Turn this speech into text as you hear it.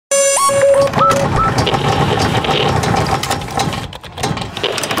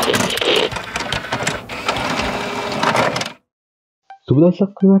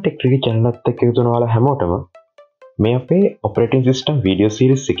සුබදසක් වේවා tech tricky channel එකත් එක්ක එකතු වෙන ඔයාලා හැමෝටම මේ අපේ operating system video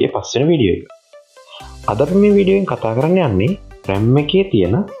series එකේ පස්වෙනි වීඩියෝ එක. අද අපි මේ වීඩියෝ එකෙන් කතා කරන්න යන්නේ RAM එකේ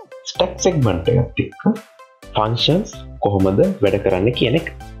තියෙන stack segment එකත් එක්ක functions කොහොමද වැඩ කරන්නේ කියන එක.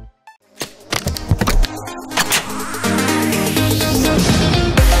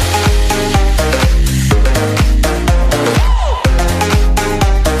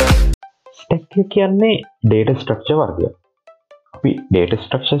 stack එක කියන්නේ data structure වර්ගයක්. අපි data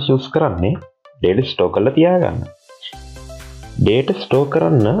structures use කරන්නේ data store කරලා තියාගන්න. data store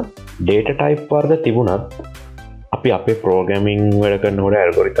කරන්න data type වර්ග තිබුණත් අපි අපේ programming වැඩ කරනකොට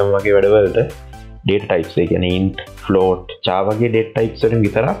algorithm වගේ වැඩවලට data types ඒ කියන්නේ int, float, char වගේ data types වලින්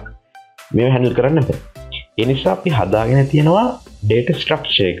විතරක් මේව handle කරන්න බෑ. ඒ නිසා අපි හදාගෙන තියෙනවා data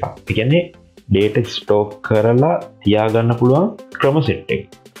structure එකක්. ඒ කියන්නේ data store කරලා තියාගන්න පුළුවන් ක්‍රම set එක.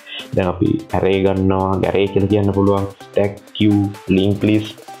 දැන් අපි array ගන්නවා, array කියලා කියන්න පුළුවන් stack, queue, linked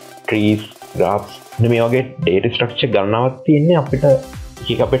list, trees, graphs මේ වගේ data structure ගණනාවක් තියෙන්නේ අපිට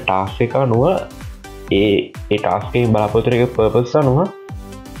එක අපේ task එක අනුව ඒ task එකේ බලාපොරොත්තු වෙන purpose අනුව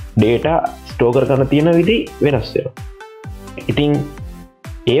data store කර ගන්න තියෙන විදි වෙනස් වෙනවා. ඉතින්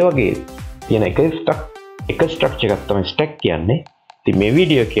ඒ වගේ තියෙන එක structure එකක් තමයි stack කියන්නේ. ඉතින් මේ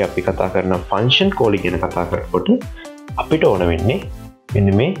වීඩියෝ එකේ අපි කතා කරන function call ගැන කතා කරනකොට අපිට ඕන වෙන්නේ මෙන්න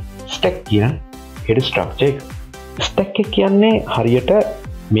මේ stack කියන head structure එක. stack එක කියන්නේ හරියට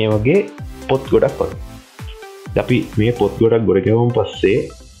මේ වගේ පොත් ගොඩක් වගේ. අපි මේ පොත් ගොඩක් ගොඩ ගැවුම් පස්සේ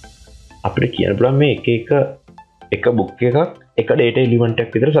අපිට කියන්න පුළුවන් මේ එක book එකක් එක data element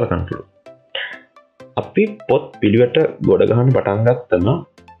එකක් විතර සලකන්න පුළුවන්. අපි පොත් පිළිවෙත ගොඩ ගහන්න පටන් ගත්තම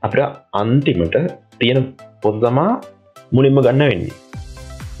අපිට අන්තිමට තියෙන පොත් තමයි මුලින්ම ගන්න වෙන්නේ.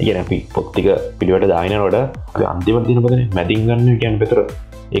 ඒ කියන්නේ අපි පොත් ටික පිළිවෙත දානකොට අපි අන්තිමට තියෙන පොතනේ මැදින් ගන්න කියන්නේ පෙතර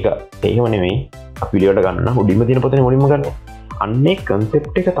ඒක එහෙම නෙමෙයි. අපි පිළිවෙත ගන්න උඩින්ම තියෙන පොතනේ මුලින්ම ගන්න. අන්නේ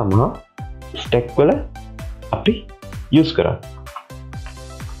concept එක තමයි stack වල අපි use කරන්නේ.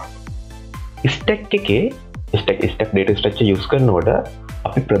 stack එකේ stack data structure use කරනකොට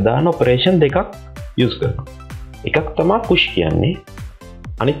අපි ප්‍රධාන operation දෙකක් use කරනවා. එකක් තමයි push කියන්නේ.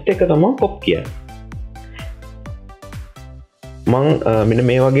 අනිත් එක තමයි pop කියන්නේ. මං මෙන්න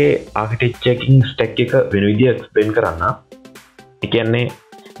මේ වගේ ආර්කිටෙක්චර් එකකින් stack එක වෙන විදිහට explain කරන්න. ඒ කියන්නේ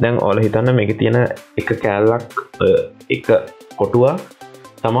දැන් ඔයාලා හිතන්න මේකේ තියෙන එක කැලලක් එක කොටුවක්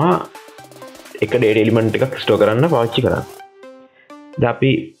තමයි එක data element එකක් store කරන්න පාවිච්චි කරන්නේ. දැන්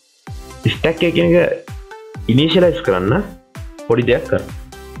අපි stack එක කියන එක initialize කරන්න පොඩි දෙයක් කරනවා.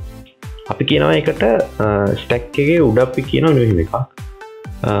 අපි කියනවා ඒකට stack එකේ උඩ අපි කියනවා මෙහෙම එකක්.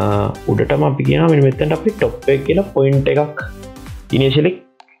 උඩටම අපි කියනවා මෙන්න මෙතනට අපි top එක කියලා point එකක් initially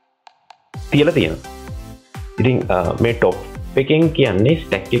තියලා තියෙනවා. ඉතින් මේ top එකෙන් කියන්නේ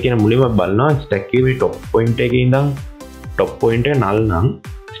stack එක කියන මුලින්ම බලනවා stack එකේ මේ top point එකේ ඉඳන් top point එක null නම්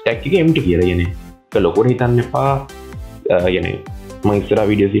stack එක empty කියලා කියන්නේ. ඒක ලොකුට හිතන්න එපා. يعني මම ඉස්සර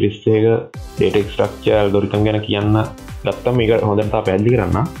වීඩියෝ සීරීස් එක data structure algorithm ගැන කියන්න ගත්තම මේක හොඳට තා පැහැදිලි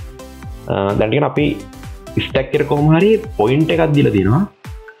කරන්න. දැන් ටිකක් අපි stack එකට කොහොම හරි point එකක් දීලා තියෙනවා.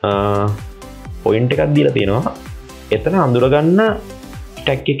 point එකක් දීලා තියෙනවා. එතන අඳුර ගන්න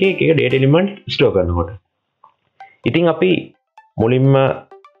stack එකේ එක data element store කරනකොට. ඉතින් අපි මුලින්ම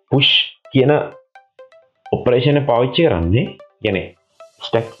push කියන operation එක පාවිච්චි කරන්නේ يعني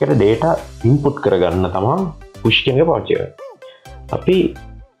stack එකට data input කරගන්න තමයි push කියන එක පාවිච්චි කරන්නේ. අපි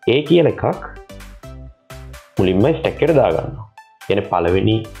a කියලා එකක් මුලින්ම stack එකට දාගන්නවා. يعني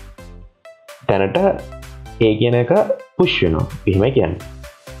පළවෙනි තැනට a කියන එක push වෙනවා. එහෙමයි කියන්නේ.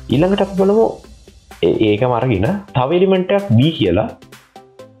 ඊළඟට අපි බලමු ඒකම අරගෙන තව එලිමන්ට් එකක් b කියලා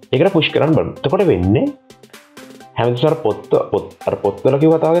ඒකට පුෂ් කරන්න බලමු. එතකොට වෙන්නේ හැමතිස්සර පොත් වල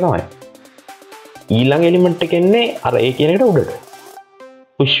කිව්වා වගේ තමයි. ඊළඟ එලිමන්ට් එක එන්නේ අර a කියන එකට උඩට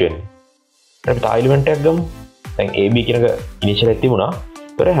පුෂ් වෙන්නේ. ඊට තව එලිමන්ට් එකක් ගමු. දැන් ab කියන එක ඉනිෂියල් එක තිබුණා.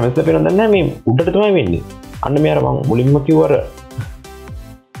 ඒතර හැමතිස්සර පේනවා දැන් නෑ මේ උඩට තමයි වෙන්නේ. අන්න මේ අර මම මුලින්ම කිව්ව අර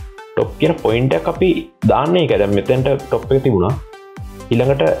top කියන පොයින්ට් එක අපි දාන්නේ ඒක. දැන් මෙතෙන්ට top එක තිබුණා.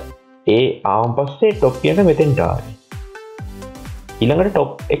 ඊළඟට ඒ ආවන් පස්සේ top එක මෙතෙන්ට ආවේ. ඊළඟට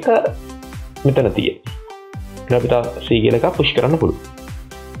top එක මෙතන තියෙන්නේ. ඊට අපිට c කියලා එකක් පුෂ් කරන්න පුළුවන්.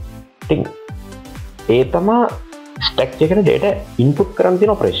 ඉතින් ඒ තමයි stack එකට data input කරන්න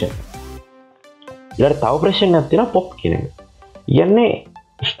තියෙන operation. ඊළඟට තව operation එකක් තියෙනවා pop කියන එක. කියන්නේ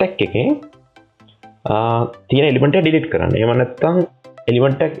stack එකේ තියෙන element එක delete කරන්න. එහෙම නැත්නම්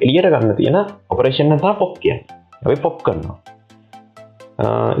element එක එළියට ගන්න තියෙන operation එක තමයි pop කියන්නේ. අපි pop කරනවා.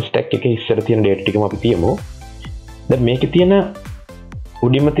 stack එකේ ඉස්සර තියෙන data ටිකම අපි තියමු. දැන් මේකේ තියෙන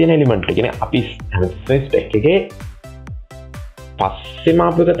උඩින්ම තියෙන element එක කියන්නේ අපි stack එකේ පස්සේ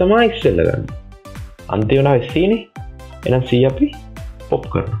මාපක තමයි ඉස්සෙල්ලා ගන්න. අන්තිම වෙනවා c නේ. එහෙනම් c අපි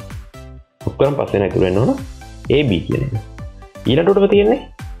කරනවා. පොප් කරන් පස්සේ නේ ඉතුරු වෙන්න ඕන AB කියන එක. ඊළඟට උඩම තියෙන්නේ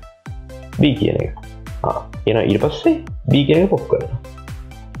B කියන එක. එහෙනම් ඊට පස්සේ B කියන එක පොප් කරනවා.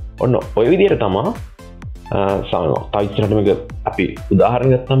 ඔන්න ඔය විදිහට තමයි තව ඉස්සරහට මේක අපි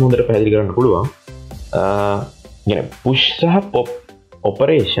උදාහරණ ගත්තාම හොඳට පැහැදිලි කරන්න පුළුවන්. يعني push සහ pop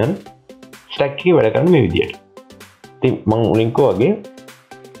operation stack එකේ වැඩ කරන මේ විදිහට. ඉතින් මම උලින් වගේ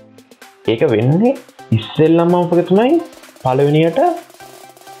ඒක වෙන්නේ ඉස්සෙල්ලම අපිට තමයි පළවෙනියට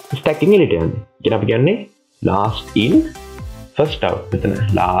stack එකෙන් එළියට යන්නේ. කියන අපි කියන්නේ last in first out. මෙතන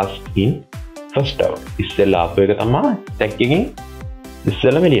last in first out. ඉස්සෙල්ලා අප එක තමයි stack එකෙන්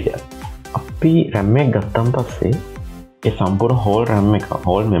ඉස්සෙල්ලම එළියට යන්නේ. අපි RAM එක ගත්තාන් පස්සේ ඒ සම්පූර්ණ whole RAM එක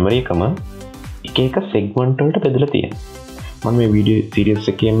whole memory එකම එක එක segment වලට බෙදලා තියෙනවා. මම මේ වීඩියෝ සීරීස්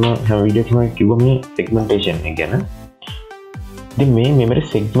එකේම හැම වීඩියෝ එකකම කිව්වා මේ segmentation එක ගැන. ඉතින් මේ memory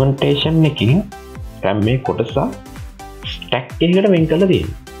segmentation එකකින් RAM මේ කොටස stack එකකට වෙන් කරලා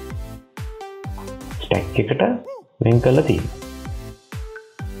තියෙනවා. stack එකට වෙන් කරලා තියෙනවා.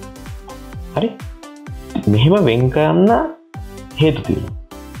 හරි? මෙහෙම වෙන් කරන්න හේතු තියෙනවා.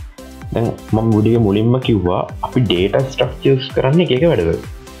 දැන් මම වීඩියෝ මුලින්ම කිව්වා අපි data structures කරන්නේ එක එක වැඩවලට.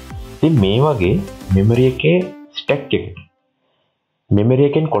 ඉතින් මේ වගේ memory එකේ stack එකට memory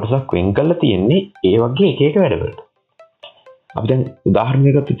එකෙන් කොටසක් වෙන් කරලා තියෙන්නේ ඒ වගේ එක එක වැඩවලට. අපි දැන්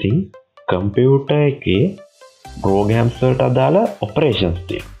උදාහරණයක් ගත්තොත් කම්පියුටර් එකේ programs වලට අදාළ operations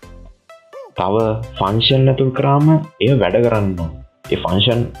තියෙනවා. තව function ඇතුල් කරාම ඒ වැඩ කරන්න ඕන. ඒ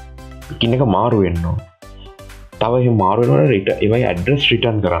function එකින් එක මාරු වෙන්න ඕන. තව ඒ මාරු වෙනකොට ඒවයි address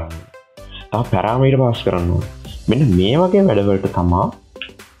return කරන්න ඕන. තව parameter pass කරන්න ඕන. මෙන්න මේ වගේ වැඩවලට තමයි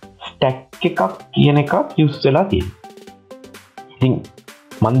stack එකක් කියන එකක් use වෙලා තියෙන්නේ. ඉතින්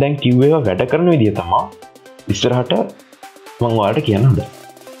මම දැන් කිව්වේ වැඩ කරන විදිය තමයි ඉස්සරහට මම ඔයාලට කියන්න හදන්නේ.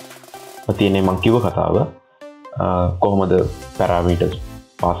 මම තියෙන්නේ මම කිව්ව කතාව කොහොමද parameters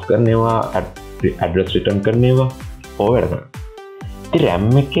pass කරන්නේවා address return කරන්නේවා ඔය වැඩ කරන්නේ. ඉතින් RAM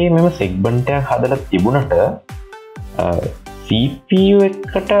එකේ මෙම segment එකක් හදලා තිබුණට CPU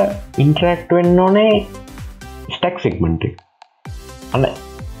එකට interact වෙන්න ඕනේ stack segment එක. අන්න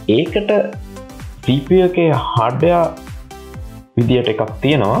ඒකට CPU එකේ hardware විදියට එකක්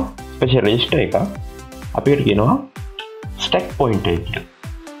තියෙනවා special register එකක්. අපිට කියනවා stack pointer කියලා.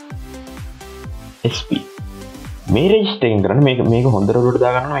 SP. මේ register එකෙන් කරන්නේ මේක හොඳට උඩට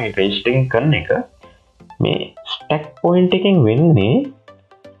දාගන්නවා. මේ register එකෙන් කරන එක මේ stack point එකෙන් වෙන්නේ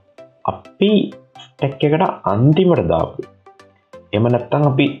අපි stack එකට අන්තිමට දාපු. එහෙම නැත්නම්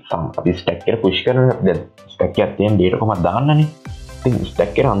අපි stack එකට push කරන දැන් stack එකේ තියෙන data කොහමද දාන්නනේ. ඉතින්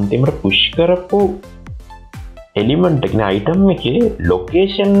stack එකට අන්තිමට push කරපු element එක නේ item එකේ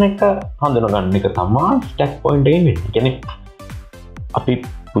location එක හඳුනගන්න එක තමයි stack point එකෙන් වෙන්නේ. කියන්නේ අපි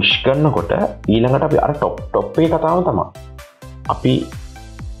push කරනකොට ඊළඟට අපි අර top එකේ කතාව තමයි. අපි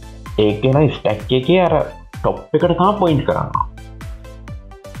ඒක නේ stack එකේ අර top එකට තමයි point කරන්නේ.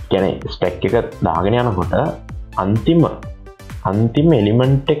 කියන්නේ stack එක දාගෙන යනකොට අන්තිම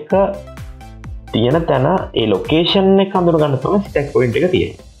element එක තියෙන තැන ඒ location එක හඳුනගන්න තමයි stack point එක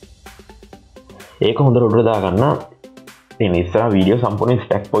තියෙන්නේ. ඒක හොඳට උඩට දාගන්න. ඉතින් ඉස්සරහ වීඩියෝ සම්පූර්ණ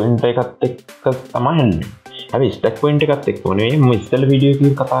stack point එකත් එක්ක තමයි එන්නේ. හැබැයි stack point එකත් එක්ක නෙවෙයි මම ඉස්සෙල්ලා වීඩියෝ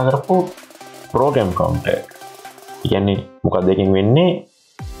එකේ කතා කරපු program counter. කියන්නේ මොකක්ද එකෙන් වෙන්නේ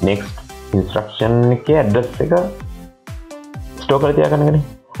next instruction එකේ address එක store කරලා තියාගන්න එකනේ.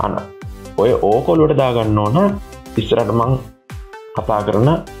 අන්න ඔය ඕකොලුවට දාගන්න ඕන ඉස්සරහට මම කතා කරන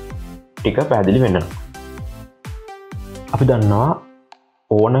ටික පැහැදිලි වෙන්න. අපි දන්නවා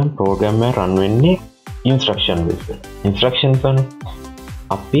ඕනම program එක run වෙන්නේ instruction based. instructions වනේ.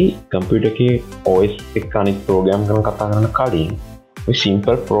 අපි computer එකේ OS එක අනිත් program කරන කතා කරන කලින් ඔය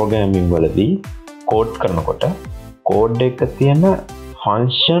simple programming වලදී code කරනකොට code එක තියෙන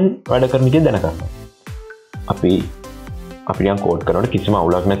function වැඩ කරන විදිහ දැනගන්න. අපි නිකන් code කරනකොට කිසිම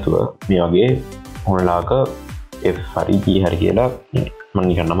අවුලක් නැතුව මේ වගේ ඕනලාක F හරි G හරි කියලා මම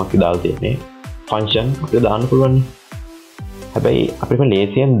නිකන් නමක් දාලා තියෙන්නේ function අපිට දාන්න පුළුවන්. හැබැයි අපිට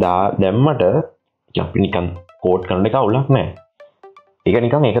ලේසියෙන් දැම්මට අපි නිකන් කෝඩ් කරන එක අවුලක් නැහැ. ඒක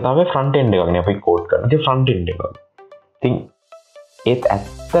නිකන් ඒක තමයි ෆ්‍රන්ට් එන්ඩ් එක වගේ. අපි කෝඩ් කරන එක ෆ්‍රන්ට් එන්ඩ් එක. ඉතින් ඒත්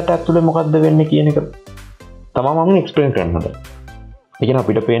ඇත්තට ඇතුලේ මොකද්ද වෙන්නේ කියන එක තමයි මම එක්ස්ප්ලেইন කරන්න හදන්නේ. ඒ කියන්නේ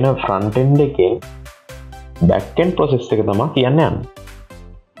අපිට පේන ෆ්‍රන්ට් එන්ඩ් එකේ බෑක් එන්ඩ් ප්‍රොසෙස් එක තමයි කියන්නේ යන්නේ.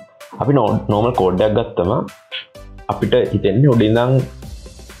 අපි normal code එකක් ගත්තම අපිට හිතෙන්නේ උඩ ඉඳන්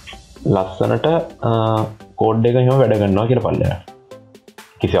ලස්සනට කෝඩ් එක එහෙම වැඩ කරනවා කියලා පල්ලෙහාට.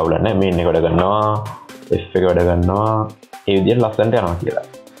 කිසි අවුලක් නැහැ. මේන් එක වැඩ කරනවා, F එක වැඩ කරනවා, ඒ විදිහට ලස්සනට යනවා කියලා.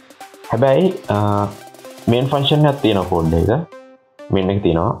 හැබැයි මේන් ෆන්ක්ෂන් එකක් තියෙනවා කෝඩ් එක. මේන් එක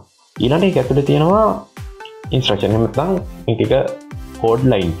තියෙනවා. ඊළඟට ඒක ඇතුලේ තියෙනවා ඉන්ස්ට්‍රක්ෂන්. එහෙම නැත්නම් මේක කෝඩ්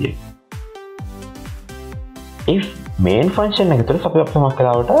ලයින් තියෙන. if main function එක තුළ අපි සමහර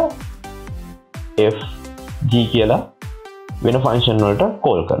වෙලාවට fg කියලා වෙන function වලට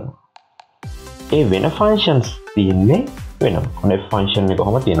call කරනවා. ඒ වෙන functions තියෙන්නේ වෙනම. ඔන්න f function එක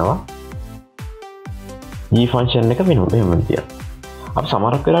කොහොම තියෙනවා. g function එක වෙනම එහෙම තියෙනවා. අපි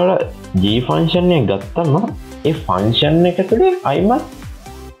සමහර වෙලාවට g function එක ගත්තම ඒ function එක තුළ අයිමත්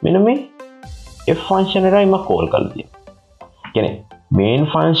මෙන්න මේ f function එකට අයිමත් call කරලා තියෙනවා. කියන්නේ main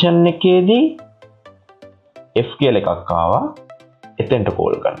function එකේදී f කියලා එකක් ආවා. එතෙන්ට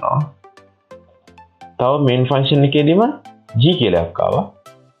call කරනවා. තව main function එකේදීම g කියලා එකක් ආවා.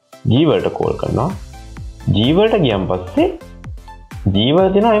 g වලට call කරනවා. g වලට ගියන් පස්සේ g වල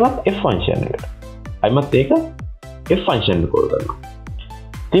දෙන අයිමත් f function එකට. අයිමත් ඒක f function එකට call කරනවා.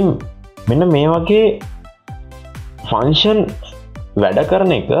 ඉතින් මෙන්න මේ වගේ ෆන්ක්ෂන් වැඩ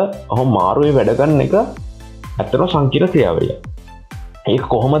කරන එක ඔහොම මාරුවේ වැඩ කරන එක ඇත්තටම සංකීර්ණ ක්‍රියාවලියක්. ඒක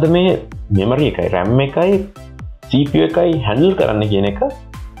කොහොමද මේ මෙමරි එකයි RAM එකයි CPU එකයි හැන්ඩල් කරන්න කියන එක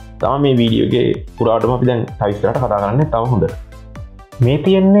තමයි මේ වීඩියෝ එකේ පුරාටම අපි දැන් තව ඉස්සරහට කතා කරන්නේ තව හොඳට. මේ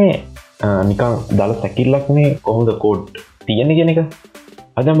තියෙන්නේ නිකන් දාලා සැකිල්ලක්නේ කොහොමද කෝඩ් තියෙන්නේ කියන එක.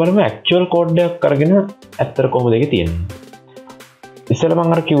 අද දැන් බලමු ඇක්චුවල් කෝඩ් එකක් අරගෙන ඇත්තට කොහොමද ඒක තියෙන්නේ. ඉස්සෙල්ලා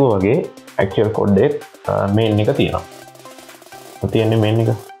මම අර කිව්වා වගේ ඇක්චුවල් කෝඩ් එක මේන් එක තියෙනවා. තියෙන්නේ මේන් එක.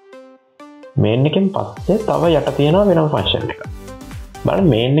 මේන් එකෙන් පස්සේ තව යට තියෙනවා වෙනම ෆන්ක්ෂන් එකක්. බලන්න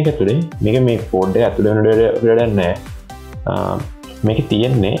මේන් එක ඇතුලේ මේ කෝඩ් එක ඇතුලේ වෙන දෙයක් නැහැ. මේකේ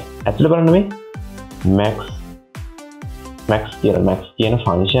තියෙන්නේ ඇතුලේ බලන්න මේ max කියන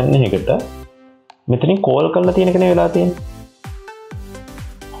ෆන්ක්ෂන් එකකට මෙතනින් කෝල් කරලා තියෙන කෙනේ වෙලා තියෙන්නේ.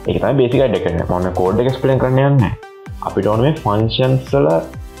 ඒක තමයි බේසික් අයිඩියා එක. මම කෝඩ් එක එක්ස්ප්ලেইন කරන්න යන්නේ නැහැ. අපිට ඕන මේ ෆන්ක්ෂන්ස් වල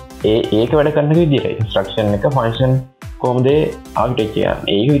ඒක වැඩ කරන විදිහට ඉන්ස්ට්‍රක්ෂන් එක ෆන්ක්ෂන් කොහොමද ආර්කිටෙක්චර්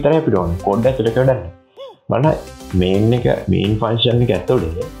කියන්නේ ඒක විතරයි අපිට ඕනේ කෝඩ් එක ඇතුලේ වැඩන්නේ බලන්න මේන් ෆන්ක්ෂන් එක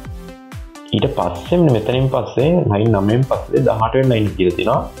ඇතුලේ ඊට පස්සේ මෙතනින් පස්සේ ලයින් 9න් පස්සේ 18 වෙනි ලයින් කියලා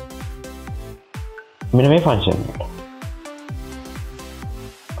තියෙනවා මෙන්න මේ ෆන්ක්ෂන් එක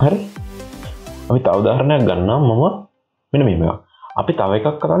හරි අපි තව උදාහරණයක් ගන්නවා මම මෙන්න මේක අපි තව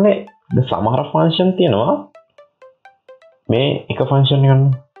එකක් කරන්නේ සමහර ෆන්ක්ෂන් තියෙනවා මේ එක ෆන්ක්ෂන් එක ගන්න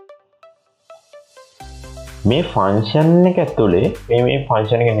මේ ෆන්ක්ෂන් එක ඇතුලේ මේ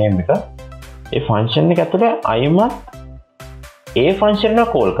ෆන්ක්ෂන් එකේ නේම් එක ඒ ෆන්ක්ෂන් එක ඇතුලේ අයමත් ඒ ෆන්ක්ෂන් එක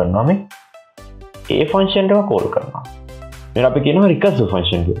කෝල් කරනවා මේ ඒ ෆන්ක්ෂන් එක කෝල් කරනවා මේක අපි කියනවා රිකර්සිව්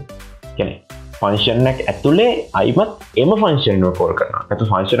ෆන්ක්ෂන් කියලා. කියන්නේ ෆන්ක්ෂන් එක ඇතුලේ අයමත් එම ෆන්ක්ෂන් එක කෝල් කරනවා. ඒත්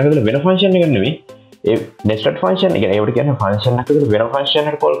ෆන්ක්ෂන් එක ඇතුලේ වෙන ෆන්ක්ෂන් එකක් නෙවෙයි ඒ නෙස්ටඩ් ෆන්ක්ෂන් එක. ඒකට කියන්නේ ෆන්ක්ෂන් එක ඇතුලේ වෙන ෆන්ක්ෂන්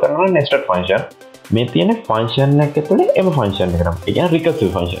එකක් කෝල් කරනවා නෙස්ටඩ් ෆන්ක්ෂන්. මේ තියෙන ෆන්ක්ෂන් එක ඇතුලේ එම ෆන්ක්ෂන් එක තමයි. ඒ කියන්නේ රිකර්සිව්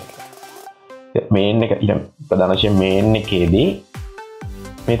ෆන්ක්ෂන්. මේන් එක ඊට ප්‍රධාන වශයෙන් මේන් එකේදී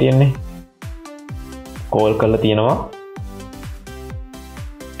මේ තියෙන්නේ කෝල් කරලා තියෙනවා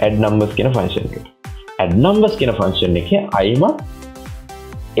add numbers කියන ෆන්ක්ෂන් එකට. add numbers කියන ෆන්ක්ෂන් එකේ අයිම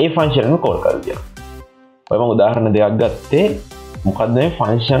ඒ ෆන්ක්ෂන් එක කෝල් කරලා තියෙනවා. ඔය මම උදාහරණ දෙකක් ගත්තේ මොකද්ද මේ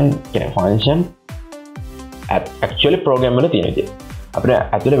ෆන්ක්ෂන් කියන්නේ ෆන්ක්ෂන් actually program වල තියෙන විදිය. අපිට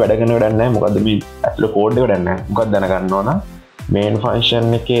ඇතුලේ වැඩ කරන වැඩක් නැහැ. මොකද්ද මේ ඇතුලේ කෝඩ් එක වැඩක් නැහැ. මොකක්ද දැනගන්න ඕන මේන්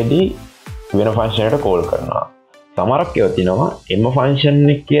ෆන්ක්ෂන් එකේදී වෙන ෆන්ක්ෂන් එකට කෝල් කරනවා. සමහරක් ඒවා තියෙනවා එම ෆන්ක්ෂන්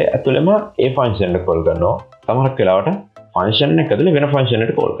එකේ ඇතුළෙම ඒ ෆන්ක්ෂන් එකට කෝල් කරනවා. සමහරක් වෙලාවට ෆන්ක්ෂන් එක ඇතුළේ වෙන ෆන්ක්ෂන්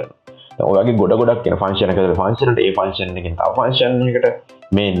එකට කෝල් කරනවා. දැන් ඔය වගේ ගොඩක් කියන ෆන්ක්ෂන් එක ඇතුළේ ෆන්ක්ෂන් එකට ඒ ෆන්ක්ෂන් එකෙන් තව ෆන්ක්ෂන් එකකට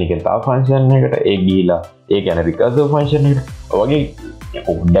මේන් එකෙන් තව ෆන්ක්ෂන් එකකට ඒ ගිහිලා ඒ කියන්නේ රිකර්සිව් ෆන්ක්ෂන් එකට. ඔය වගේ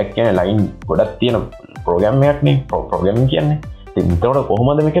ගොඩක් කියන්නේ ලයින් ගොඩක් තියෙන ප්‍රෝග්‍රෑම් එකක් නේ ප්‍රෝග්‍රෑමින් කියන්නේ. ඉතින් ඒතකොට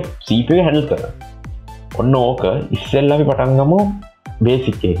කොහොමද මේක CPU එක හැන්ඩල් කරන්නේ? ඔන්න ඕක ඉස්සෙල්ලා අපි පටන් ගමු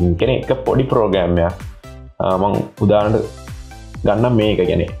බේසික් එකකින්. කියන්නේ එක පොඩි ප්‍රෝග්‍රෑම් එකක්. මම උදාහරණයක් ගන්න මේක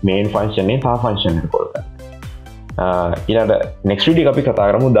කියන්නේ මේන් ෆන්ක්ෂන් එකේ තව ෆන්ක්ෂන් එකකට කෝල් කරනවා. ඊළඟ next video එක අපි කතා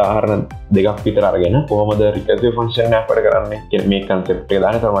කරමු උදාහරණ දෙකක් විතර අරගෙන කොහොමද රිකර්සිව් ෆන්ක්ෂන් එකක් වැඩ කරන්නේ කියන මේ concept එක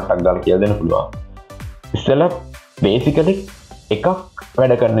දාන්න තව මට්ටක් දාලා කියලා දෙන්න පුළුවන්. ඉස්සෙල්ලා basically එකක්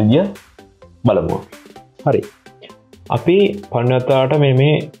වැඩ කරන විදිය බලමු. හරි. අපි පන්නතාවට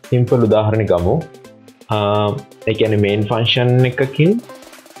මේ simple උදාහරණ ගමු. ඒ කියන්නේ main function එකකින්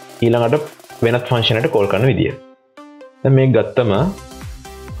ඊළඟට වෙනත් function එකට call කරන විදිය. දැන් මේක ගත්තම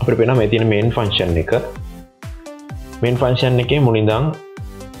අපිට පේනවා මේ තියෙන main function එක. main function එකේ මුලින්දන්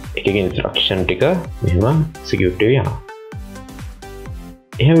එකක instruction ටික මෙහෙම execute වෙනවා.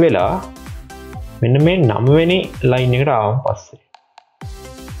 එහෙම වෙලා මෙන්න මේ 9 වෙනි line එකට ආවම පස්සේ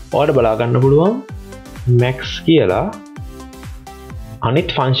ඔයාලට බලා ගන්න පුළුවන් max කියලා අනිත්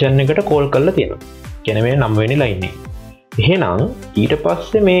function එකට call කරලා තියෙනවා. කියන්නේ මේ 9 වෙනි line එක. එහෙනම් ඊට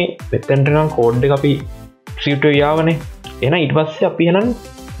පස්සේ මේ මෙතනට නම් code එක අපි execute වෙවනේ. එහෙනම් ඊට පස්සේ අපි එහෙනම්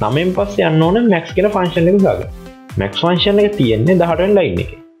 9න් පස්සේ යන්න ඕනේ max කියන function එක ගාගෙන. max function එක තියෙන්නේ 18 වෙනි line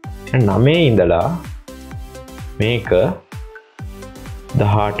එකේ. 9 ඉඳලා මේක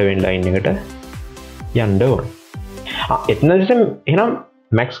 18 වෙනි line එකට යන්න ඕන. එතනදිට එහෙනම්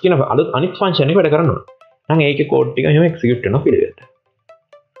max කියන අනිත් function එක වැඩ කරන්න ඕන. නම් ඒකේ code ටික එහෙම execute වෙනවා පිළිවෙලට.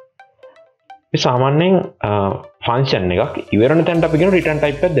 මේ සාමාන්‍යයෙන් function එකක් ඉවර වෙන තැනට අපි කියන return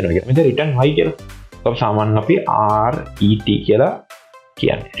type එකක් දෙනවා කියලා. මෙතන return y කියලා. ඒක සාමාන්‍යයෙන් අපි ret කියලා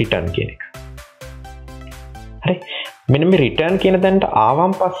කියන්නේ return කියන එක. හරි. මෙන්න මේ return කියන තැනට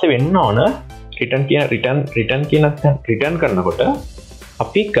ආවම් පස්සේ වෙන්න ඕන return කියන තැන return කරනකොට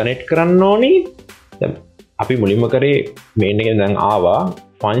අපි connect කරන්න ඕනි. දැන් අපි මුලින්ම කරේ main එකෙන් දැන් ආවා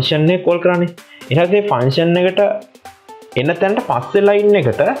function එක call කරන්නේ. ඊට පස්සේ function එකට එන තැනට පස්සේ line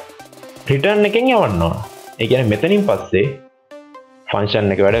එකට return එකෙන් යවන්න ඕන. ඒ කියන්නේ මෙතනින් පස්සේ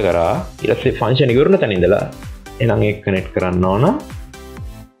function එක වැඩ කරා ඊට පස්සේ function එක ඉවරන තැන ඉඳලා එහෙනම් ඒක connect කරන්න ඕන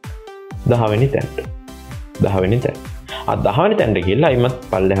 10 වෙනි තැනට. 10 වෙනි තැන. 10 වෙනි තැනට ගිහලා අයිමත්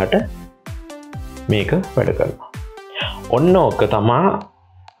පල්ලෙහාට මේක වැඩ කරනවා. ඔන්න ඕක තමයි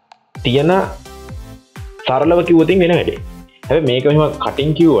තියෙන සරලව කිව්වොතින් වෙන වැඩේ. හැබැයි මේක මෙහෙම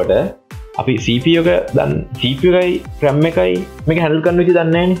කටින් කිව්වට අපි CPU එක දැන් CPU එකයි RAM එකයි මේක handle කරන්න විදිහ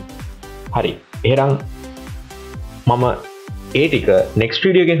දන්නේ නැහනේ. හරි. එහෙනම් මම ඒ ටික next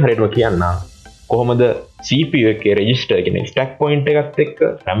video එකෙන් හරියටම කියන්නම්. කොහොමද CPU එකේ register කියන්නේ stack point එකත් එක්ක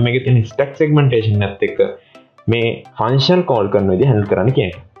RAM එකේ තියෙන stack segmentation එකත් එක්ක මේ function call කරන විදිහ handle කරන්න කියන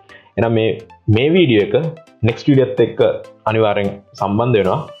එක. එහෙනම් මේ video එක next video එකත් එක්ක අනිවාර්යෙන් සම්බන්ධ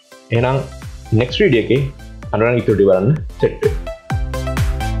වෙනවා. එහෙනම් next video එකේ අනුරාධ ඉතුරු බලන්න set වෙන්න.